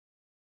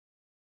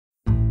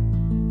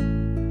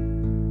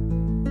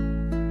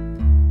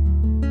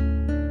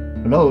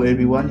Hello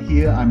everyone,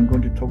 here I'm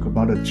going to talk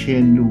about a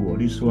chain rule.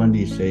 This one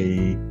is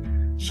a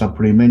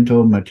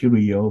supplemental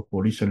material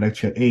for this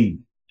lecture 8.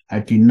 I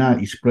did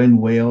not explain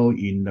well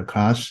in the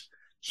class,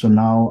 so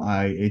now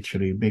I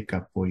actually make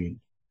up for it.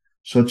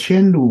 So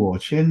chain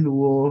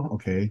rule,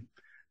 okay.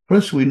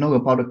 First we know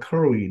about the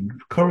currying.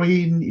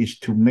 Currying is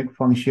to make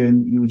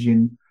function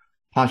using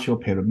partial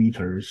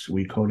parameters.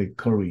 We call it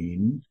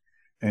currying.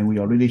 And we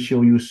already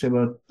show you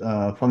several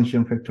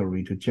function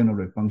factory to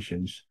generate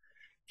functions.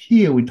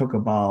 Here we talk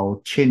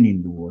about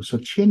chaining rule. So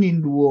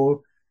chaining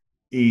rule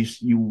is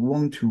you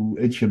want to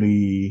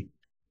actually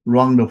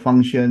run the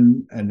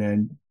function and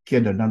then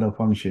get another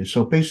function.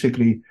 So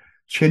basically,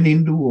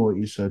 chaining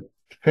rule is a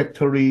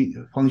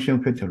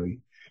function factory.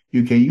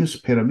 You can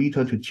use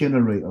parameter to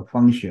generate a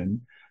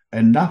function,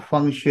 and that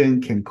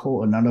function can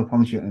call another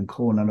function and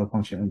call another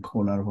function and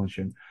call another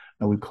function.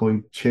 And we call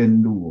it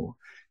chain rule.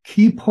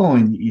 Key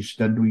point is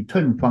that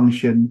return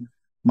function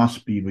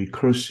must be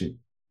recursive.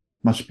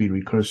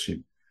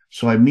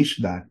 So I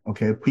missed that.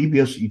 Okay,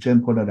 previous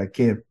example that I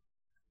gave,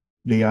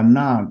 they are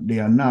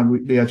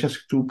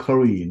just do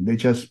currying. They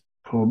just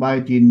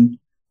providing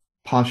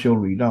partial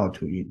result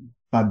to it,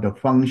 but the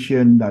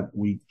function that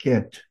we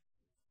get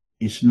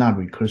is not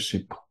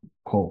recursive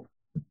call.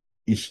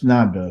 It's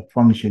not the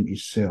function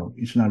itself.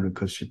 It's not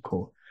recursive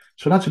call.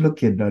 So let's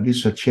look at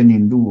this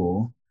chaining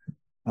rule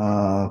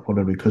for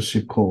the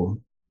recursive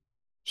call.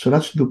 So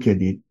let's look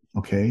at it.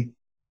 Okay.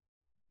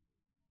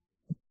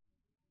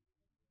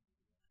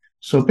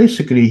 So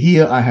basically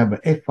here I have an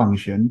f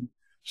function.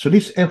 So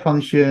this f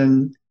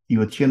function, you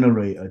will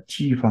generate a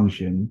g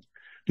function.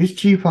 This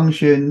g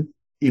function,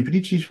 if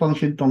this g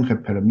function don't have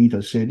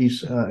parameters, say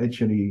this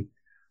actually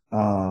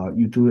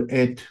you do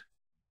 8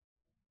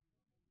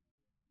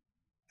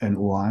 and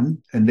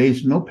 1, and there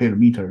is no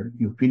parameter,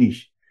 you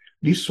finish.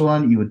 This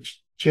one, you will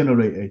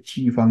generate a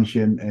g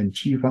function, and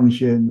g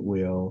function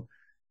will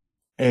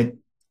add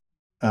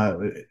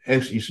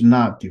x is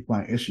not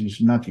defined,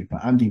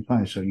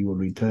 undefined, so you will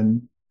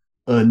return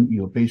n,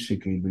 you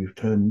basically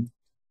return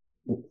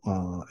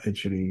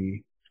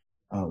actually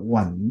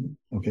 1.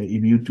 Okay,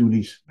 if you do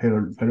this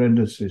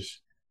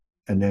parenthesis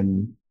and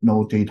then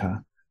no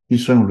data,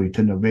 this one will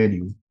return a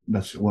value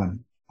that's 1.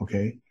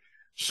 Okay,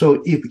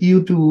 so if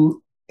you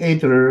do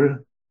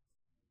either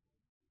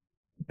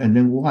and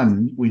then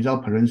 1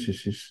 without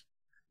parentheses,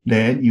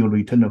 then you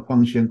return a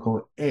function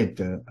called add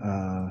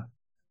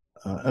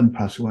n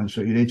plus 1.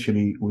 So it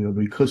actually will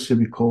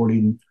recursively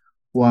calling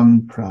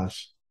 1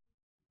 plus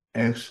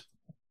x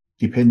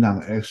depend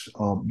on x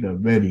of the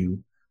value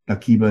that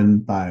given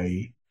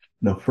by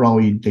the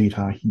flowing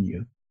data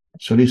here.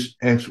 So this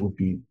x will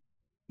be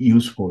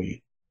used for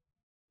it.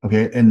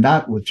 Okay, and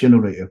that will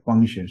generate a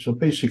function. So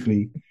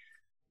basically,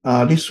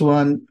 this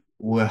one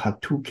will have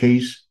two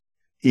cases.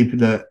 If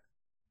the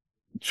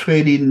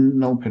trading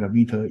no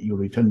parameter, you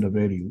return the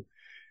value.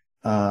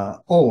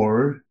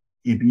 Or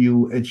if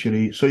you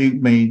actually, so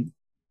you may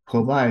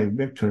provide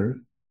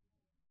vector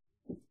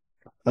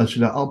as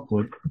the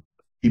output.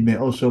 It may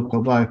also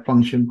provide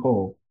function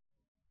call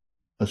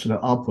as the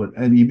output.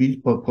 And if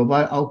you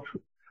provide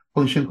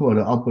function call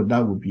as the output,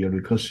 that would be a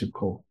recursive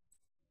call.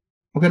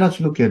 Okay, let's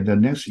look at the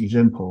next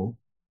example.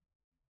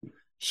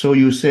 So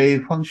you say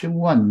function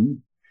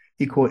 1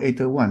 equal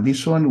 8.1.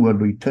 This one will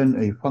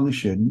return a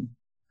function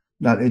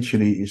that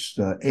actually is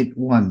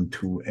 8.1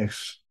 to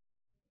x.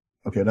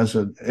 Okay, that's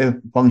a f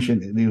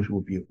function. This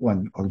will be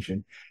 1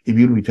 function if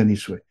you return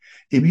this way.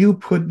 If you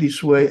put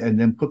this way and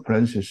then put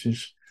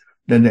parentheses,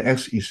 then the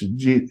x is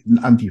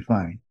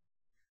undefined.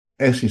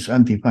 X is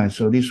undefined.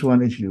 So this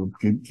one actually will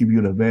give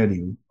you the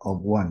value of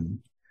 1.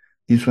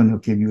 This one will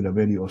give you the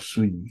value of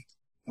 3.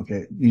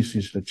 Okay, this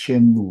is the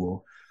chain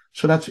rule.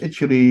 So let's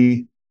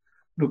actually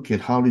look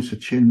at how this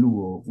chain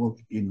rule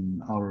works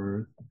in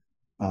our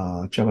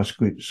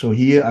JavaScript. So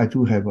here I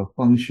do have a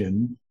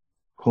function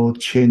called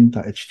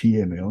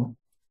chain.html.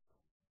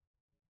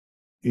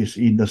 It's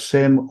in the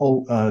same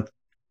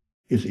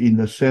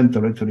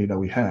directory that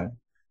we had.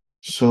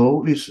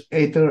 So this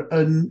either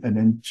n and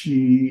then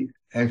g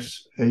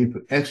x, if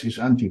x is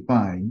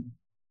undefined,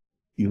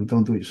 you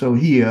don't do it. So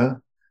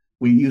here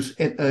we use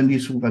n,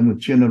 this one to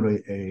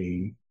generate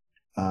a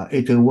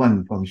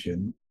eta1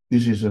 function.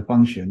 This is a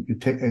function. You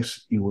take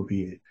x, it will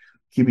be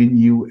giving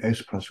you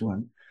x plus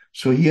 1.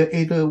 So here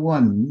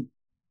eta1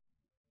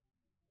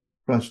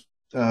 plus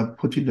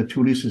putting the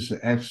two, this is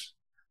x.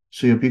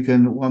 So you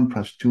begin 1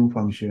 plus 2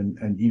 function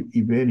and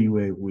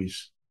evaluate with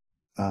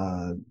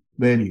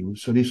value.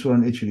 So this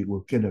one actually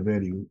will get a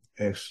value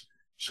x.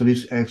 So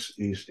this x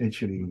is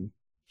actually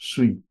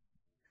 3.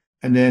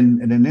 And then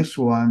the next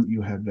one,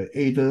 you have the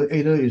eta.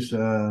 Eta is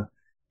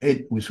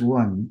 8 with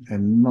 1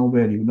 and no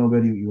value. No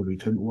value, you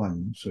return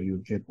 1. So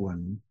you get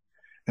 1.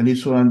 And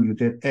this one, you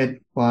get add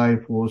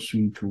 5, 4,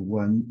 3, 2,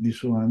 1.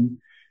 This one,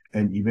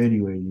 and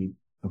evaluate it.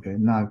 Okay,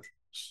 not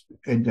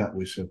end up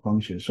with a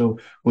function. So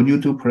when you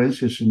do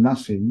parentheses,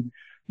 nothing,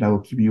 that will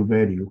give you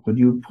value. When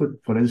you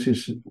put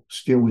parentheses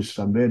still with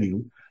some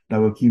value, that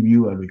will give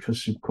you a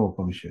recursive call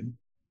function.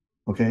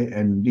 Okay,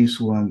 and this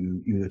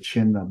one, you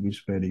chain up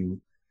this value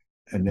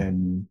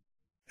and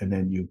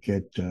then you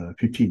get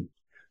 15.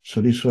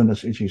 So this one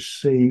is actually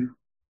save,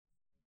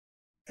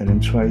 and then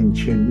try in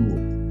嵌入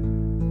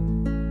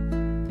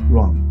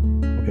run.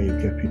 Okay, you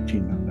get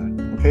 15 on that.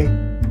 Okay,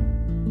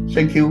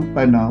 thank you.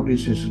 Bye now.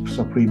 This is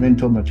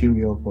supplemental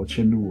material for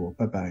嵌入.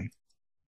 Bye bye.